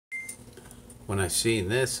When I seen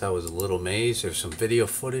this, I was a little amazed. There's some video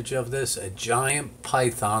footage of this. A giant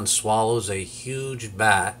python swallows a huge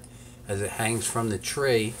bat as it hangs from the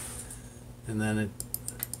tree, and then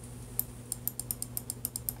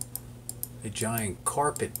a giant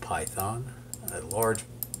carpet python, a large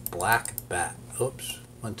black bat. Oops,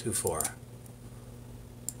 went too far.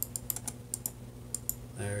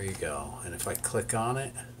 There you go. And if I click on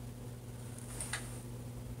it,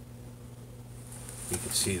 you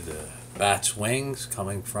can see the bat's wings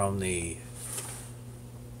coming from the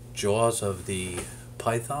jaws of the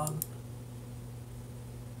python.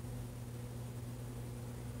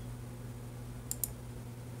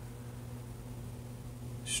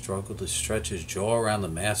 Struggled to stretch his jaw around the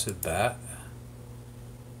massive bat.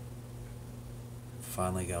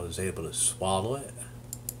 Finally, I was able to swallow it.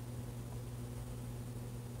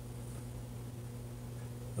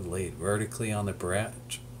 It laid vertically on the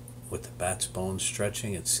branch, with the bat's bones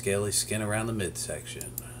stretching its scaly skin around the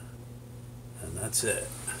midsection. And that's it.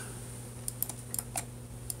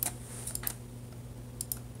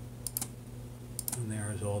 And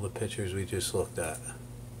there's all the pictures we just looked at.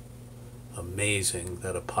 Amazing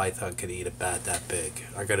that a python could eat a bat that big.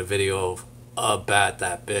 I got a video of a bat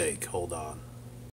that big. Hold on.